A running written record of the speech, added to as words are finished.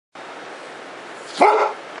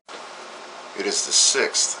It is the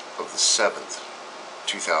 6th of the 7th,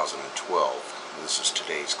 2012, and this is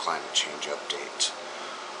today's climate change update.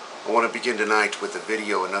 I want to begin tonight with a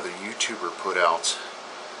video another YouTuber put out.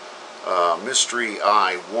 Mystery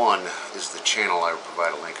Eye 1 is the channel. I will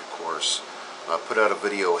provide a link, of course. Put out a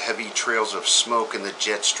video, Heavy Trails of Smoke in the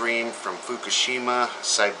Jet Stream from Fukushima,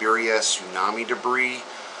 Siberia Tsunami Debris.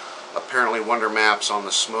 Apparently Wonder Maps on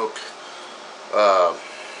the smoke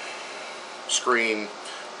screen,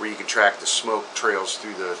 where you can track the smoke trails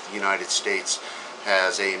through the United States,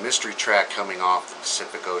 has a mystery track coming off the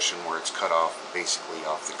Pacific Ocean where it's cut off, basically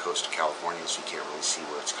off the coast of California, so you can't really see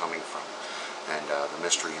where it's coming from. And the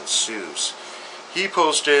mystery ensues. He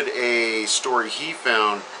posted a story he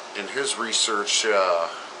found in his research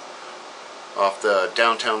off the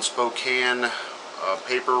downtown Spokane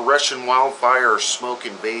paper. Russian wildfire smoke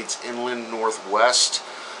invades inland northwest.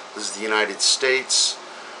 This is the United States.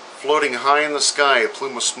 Floating high in the sky, a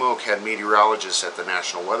plume of smoke had meteorologists at the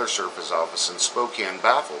National Weather Service office in Spokane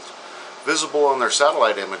baffled. Visible on their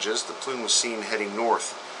satellite images, the plume was seen heading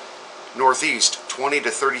northeast 20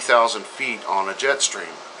 to 30,000 feet on a jet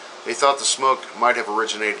stream. They thought the smoke might have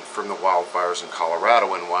originated from the wildfires in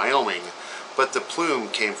Colorado and Wyoming, but the plume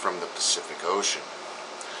came from the Pacific Ocean.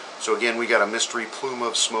 So again, we got a mystery plume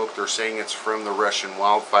of smoke. They're saying it's from the Russian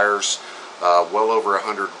wildfires. Well over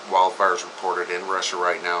 100 wildfires reported in Russia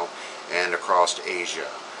right now and across Asia.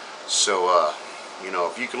 So, you know,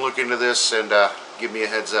 if you can look into this and give me a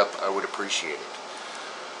heads up, I would appreciate it.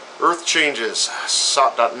 Earth changes,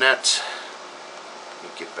 sot.net. Let me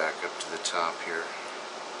get back up to the top here.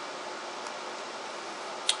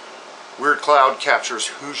 Weird cloud captures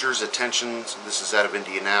Hoosiers' attention. This is out of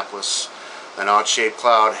Indianapolis. An odd-shaped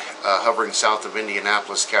cloud hovering south of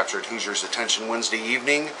Indianapolis captured Hoosiers' attention Wednesday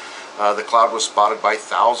evening. The cloud was spotted by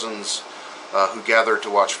thousands who gathered to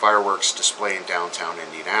watch fireworks display in downtown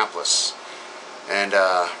Indianapolis. And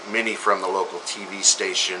many from the local TV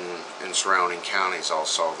station and surrounding counties all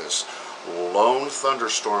saw this lone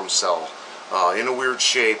thunderstorm cell in a weird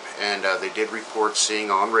shape, and they did report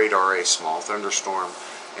seeing on radar a small thunderstorm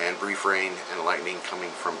and brief rain and lightning coming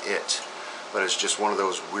from it. But it's just one of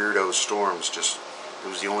those weirdo storms. It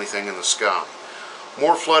was the only thing in the sky.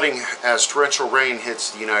 More flooding as torrential rain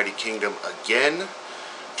hits the United Kingdom again.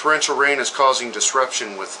 Torrential rain is causing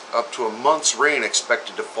disruption, with up to a month's rain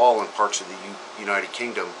expected to fall in parts of the United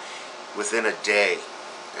Kingdom within a day.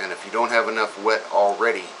 And if you don't have enough wet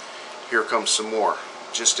already, here comes some more,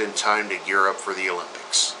 just in time to gear up for the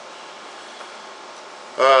Olympics.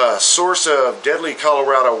 Source of deadly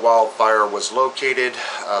Colorado wildfire was located.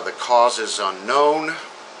 The cause is unknown.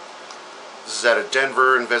 This is out of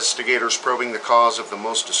Denver. Investigators probing the cause of the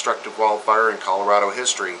most destructive wildfire in Colorado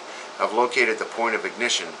history have located the point of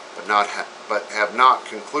ignition, but have not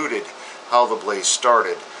concluded how the blaze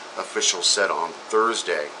started, officials said on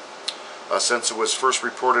Thursday. Since it was first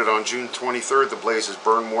reported on June 23rd, the blaze has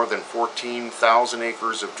burned more than 14,000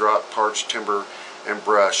 acres of drought parched timber and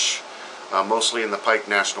brush, mostly in the Pike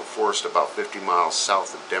National Forest, about 50 miles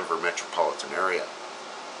south of Denver metropolitan area.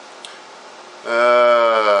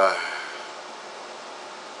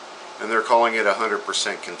 And they're calling it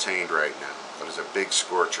 100% contained right now. That is a big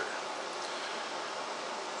scorcher.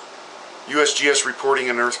 USGS reporting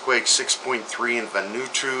an earthquake 6.3 in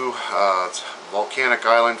Vanuatu. It's a volcanic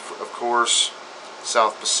island, of course,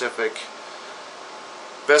 South Pacific.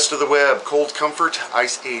 Best of the web, cold comfort,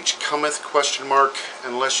 ice age cometh, ?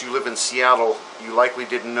 Unless you live in Seattle, you likely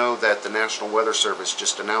didn't know that the National Weather Service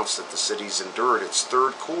just announced that the city's endured its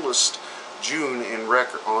third coolest June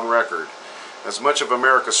on record. As much of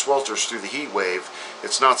America swelters through the heat wave,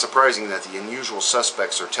 it's not surprising that the unusual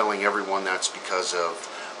suspects are telling everyone that's because of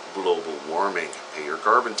global warming. Pay your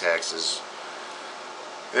carbon taxes.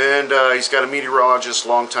 And he's got a meteorologist,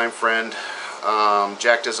 longtime friend.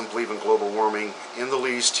 Jack doesn't believe in global warming in the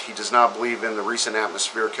least. He does not believe in the recent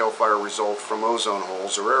atmospheric hellfire result from ozone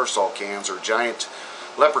holes or aerosol cans or giant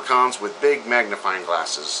leprechauns with big magnifying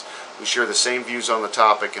glasses. We share the same views on the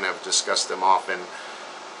topic and have discussed them often.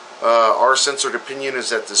 Our censored opinion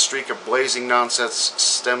is that the streak of blazing nonsense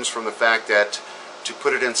stems from the fact that, to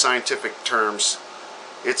put it in scientific terms,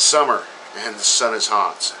 it's summer and the sun is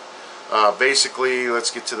hot. Basically,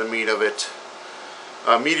 let's get to the meat of it.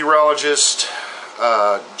 Meteorologist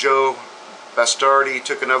Joe Bastardi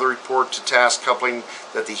took another report to task, coupling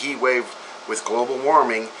that the heat wave with global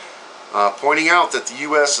warming, pointing out that the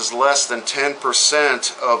U.S. is less than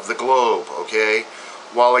 10% of the globe, okay?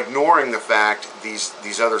 While ignoring the fact,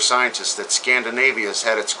 these other scientists, that Scandinavia has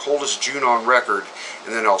had its coldest June on record,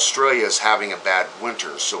 and then Australia is having a bad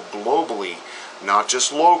winter. So globally, not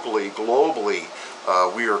just locally, globally,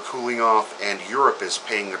 we are cooling off, and Europe is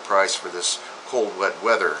paying the price for this cold, wet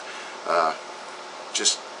weather.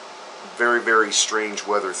 Just very, very strange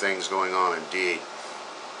weather things going on indeed.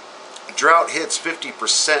 Drought hits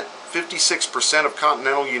 56% of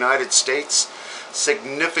continental United States.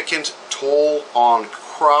 Significant toll on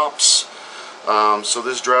crops. So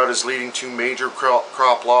this drought is leading to major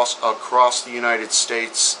crop loss across the United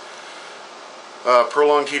States.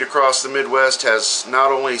 Prolonged heat across the Midwest has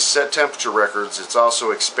not only set temperature records, it's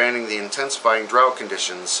also expanding the intensifying drought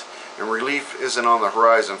conditions, and relief isn't on the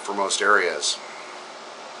horizon for most areas.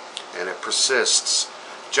 And it persists.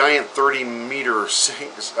 Giant 30-meter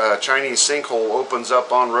Chinese sinkhole opens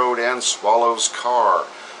up on road and swallows car.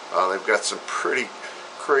 They've got some pretty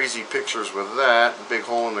crazy pictures with that. Big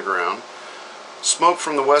hole in the ground. Smoke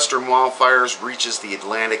from the western wildfires reaches the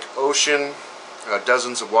Atlantic Ocean.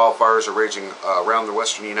 Dozens of wildfires are raging around the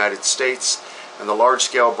western United States, and the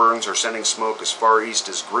large-scale burns are sending smoke as far east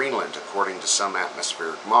as Greenland, according to some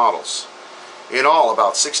atmospheric models. In all,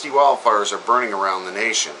 about 60 wildfires are burning around the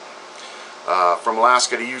nation. From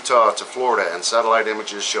Alaska to Utah to Florida, and satellite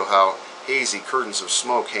images show how hazy curtains of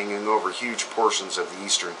smoke hanging over huge portions of the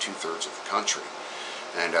eastern two-thirds of the country.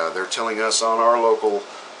 And they're telling us on our local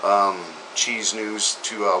cheese news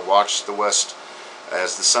to watch the west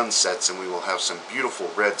as the sun sets, and we will have some beautiful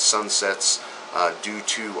red sunsets due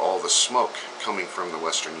to all the smoke coming from the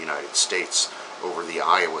western United States over the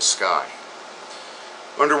Iowa sky.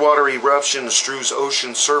 Underwater eruption strews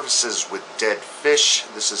ocean surfaces with dead fish.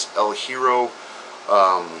 This is El Hierro,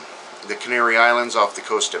 the Canary Islands off the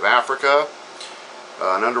coast of Africa.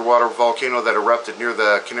 An underwater volcano that erupted near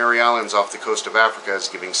the Canary Islands off the coast of Africa is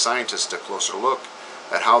giving scientists a closer look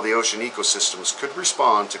at how the ocean ecosystems could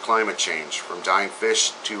respond to climate change, from dying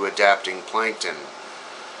fish to adapting plankton.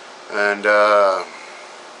 And,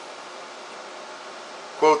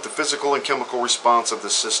 quote, the physical and chemical response of the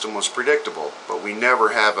system was predictable, but we never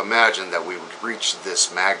have imagined that we would reach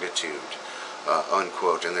this magnitude,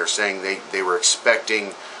 unquote. And they're saying they were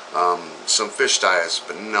expecting some fish diets,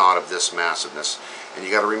 but not of this massiveness. And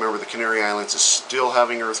you got to remember, the Canary Islands is still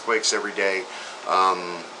having earthquakes every day.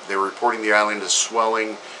 They're reporting the island is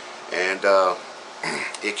swelling, and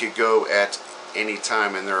it could go at any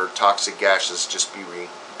time, and there are toxic gases just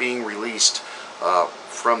being released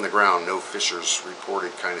from the ground. No fissures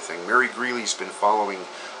reported, kind of thing. Mary Greeley's been following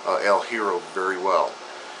El Hierro very well.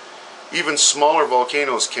 Even smaller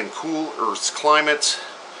volcanoes can cool Earth's climate.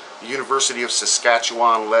 The University of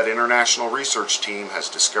Saskatchewan-led international research team has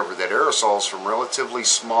discovered that aerosols from relatively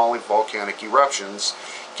small volcanic eruptions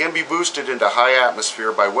can be boosted into high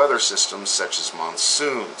atmosphere by weather systems such as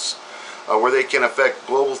monsoons, where they can affect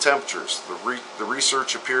global temperatures. The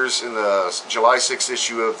research appears in the July 6th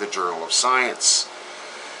issue of the Journal of Science.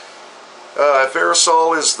 If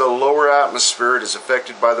aerosol is the lower atmosphere, it is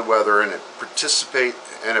affected by the weather, and it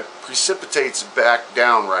precipitates back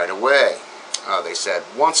down right away. They said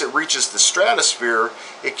once it reaches the stratosphere,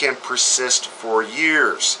 it can persist for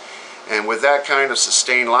years. And with that kind of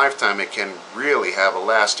sustained lifetime, it can really have a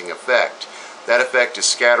lasting effect. That effect is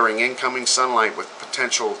scattering incoming sunlight with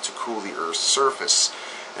potential to cool the Earth's surface.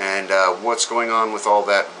 And what's going on with all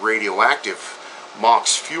that radioactive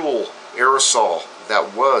MOX fuel aerosol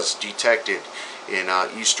that was detected in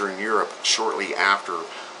Eastern Europe shortly after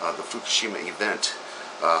the Fukushima event.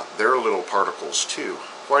 They're little particles too.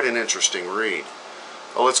 Quite an interesting read.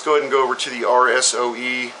 Let's go ahead and go over to the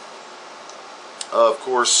RSOE. Of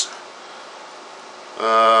course,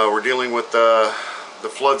 we're dealing with the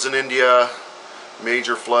floods in India,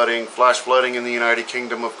 major flooding, flash flooding in the United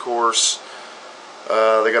Kingdom, of course.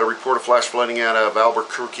 They got a report of flash flooding out of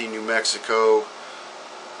Albuquerque, New Mexico.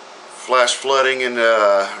 Flash flooding in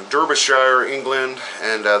Derbyshire, England,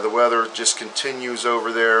 and the weather just continues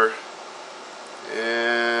over there.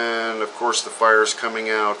 And of course the fires coming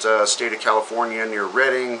out state of California near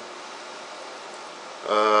Redding.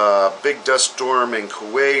 Big dust storm in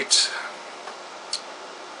Kuwait.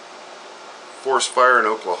 Forest fire in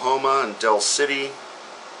Oklahoma and Del City.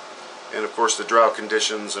 And of course the drought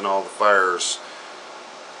conditions and all the fires,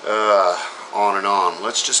 on and on.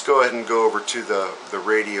 Let's just go ahead and go over to the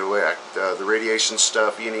radiation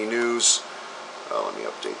stuff. E&E News. Let me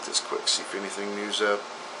update this quick, see if anything news up.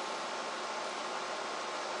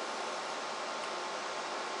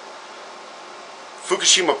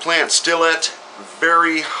 Fukushima plant still at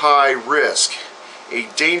very high risk. A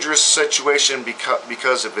dangerous situation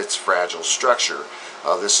because of its fragile structure.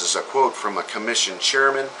 This is a quote from a commission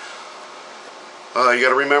chairman. You got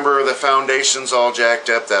to remember the foundation's all jacked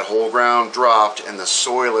up, that whole ground dropped, and the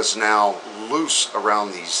soil is now loose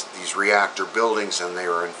around these reactor buildings, and they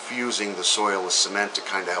are infusing the soil with cement to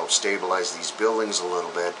kind of help stabilize these buildings a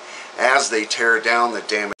little bit as they tear down the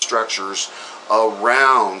damaged structures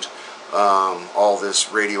around all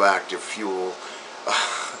this radioactive fuel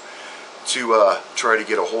to try to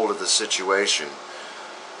get a hold of the situation.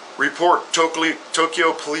 Report: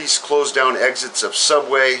 Tokyo police closed down exits of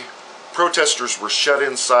subway. Protesters were shut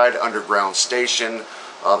inside underground station.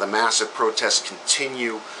 The massive protests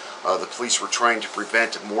continue. The police were trying to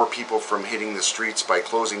prevent more people from hitting the streets by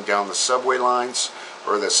closing down the subway lines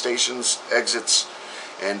or the station's exits,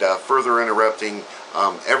 and further interrupting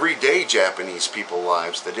everyday Japanese people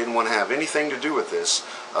lives that didn't want to have anything to do with this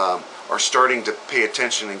are starting to pay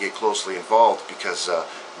attention and get closely involved, because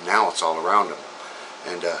now it's all around them,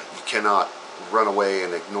 and you cannot run away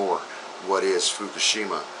and ignore what is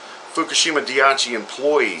Fukushima. Fukushima Daiichi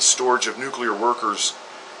employees, storage of nuclear workers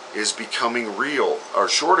is becoming real. Our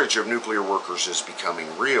shortage of nuclear workers is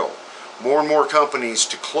becoming real. More and more companies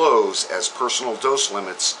to close as personal dose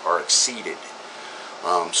limits are exceeded.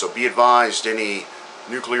 So be advised, any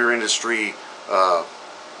nuclear industry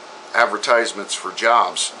advertisements for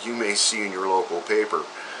jobs you may see in your local paper.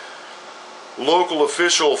 Local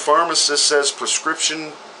official pharmacist says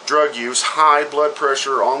prescription drug use, high blood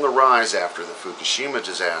pressure on the rise after the Fukushima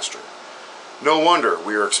disaster. No wonder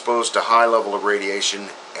we are exposed to high level of radiation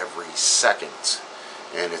every second.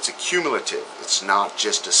 And it's accumulative. It's not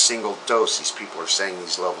just a single dose. These people are saying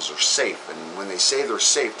these levels are safe. And when they say they're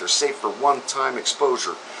safe for one-time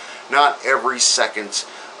exposure, not every second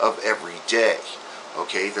of every day.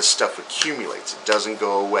 Okay, this stuff accumulates. It doesn't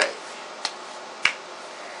go away.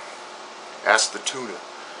 Ask the tuna.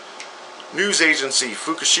 News agency: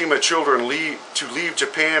 Fukushima children leave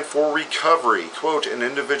Japan for recovery. Quote, an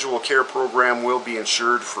individual care program will be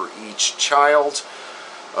insured for each child.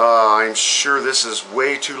 I'm sure this is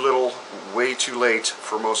way too little, way too late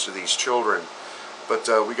for most of these children. But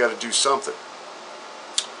we got to do something.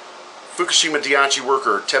 Fukushima Daiichi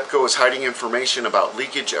worker: TEPCO is hiding information about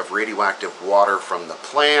leakage of radioactive water from the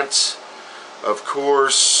plant. Of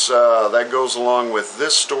course, that goes along with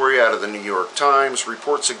this story out of the New York Times.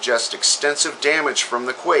 Reports suggest extensive damage from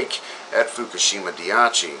the quake at Fukushima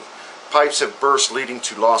Daiichi. Pipes have burst, leading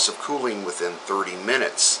to loss of cooling within 30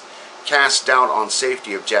 minutes. Cast doubt on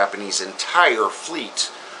safety of Japanese entire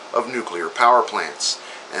fleet of nuclear power plants.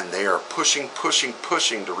 And they are pushing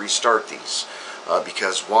to restart these.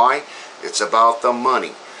 Because why? It's about the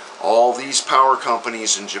money. All these power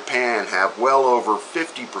companies in Japan have well over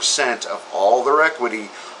 50% of all their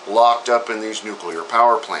equity locked up in these nuclear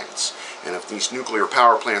power plants. And if these nuclear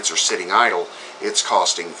power plants are sitting idle, it's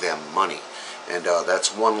costing them money. And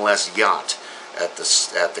that's one less yacht at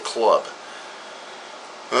the club.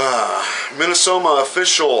 Minnesota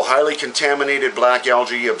official: highly contaminated black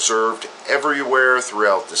algae observed everywhere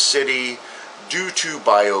throughout the city due to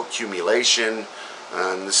bioaccumulation.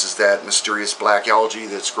 And this is that mysterious black algae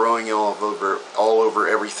that's growing all over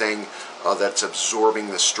everything, that's absorbing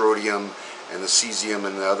the strontium and the cesium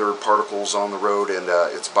and the other particles on the road, and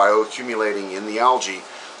it's bioaccumulating in the algae,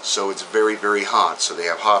 so it's very, very hot. So they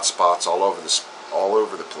have hot spots all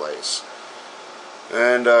over the place.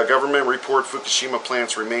 And government report: Fukushima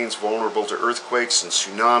plants remains vulnerable to earthquakes and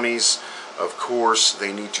tsunamis. Of course,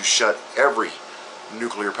 they need to shut every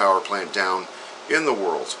nuclear power plant down in the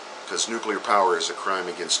world, because nuclear power is a crime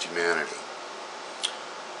against humanity.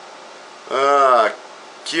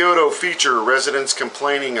 Kyoto feature: residents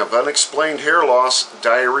complaining of unexplained hair loss,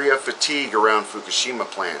 diarrhea, fatigue around Fukushima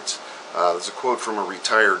plant. There's a quote from a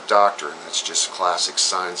retired doctor, and that's just classic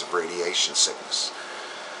signs of radiation sickness.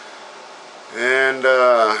 And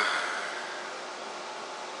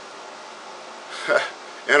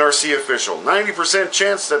NRC official: 90%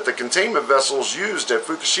 chance that the containment vessels used at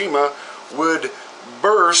Fukushima would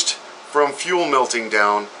burst from fuel melting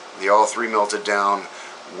down. The all three melted down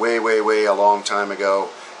way a long time ago,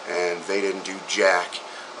 and they didn't do jack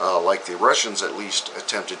like the Russians at least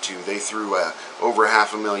attempted to. They threw over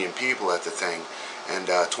 500,000 people at the thing, and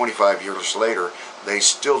 25 years later they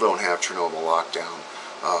still don't have Chernobyl locked down.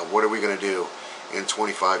 What are we going to do in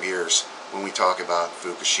 25 years when we talk about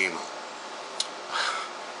Fukushima?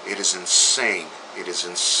 It is insane. It is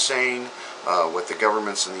insane what the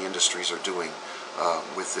governments and the industries are doing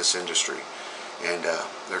with this industry, and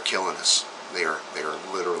they're killing us. They are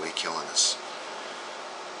literally killing us.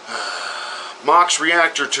 MOX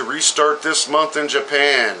reactor to restart this month in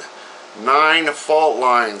Japan. 9 fault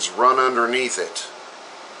lines run underneath it.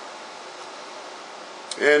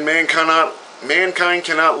 And man cannot mankind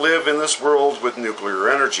cannot live in this world with nuclear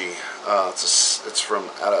energy. It's from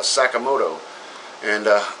out of Sakamoto, and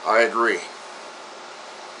I agree.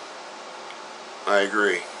 I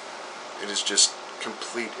agree. It is just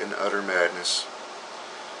complete and utter madness.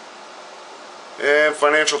 And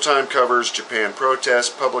Financial Times covers Japan protests.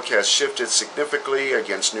 Public has shifted significantly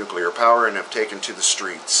against nuclear power and have taken to the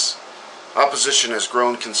streets. Opposition has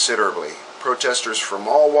grown considerably. Protesters from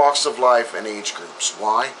all walks of life and age groups.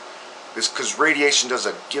 Why? It's because radiation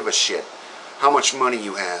doesn't give a shit how much money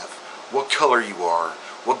you have, what color you are,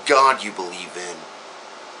 what God you believe in.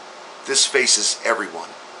 This faces everyone.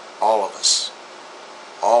 All of us.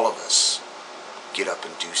 All of us. Get up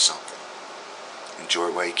and do something.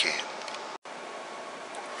 Enjoy while you can.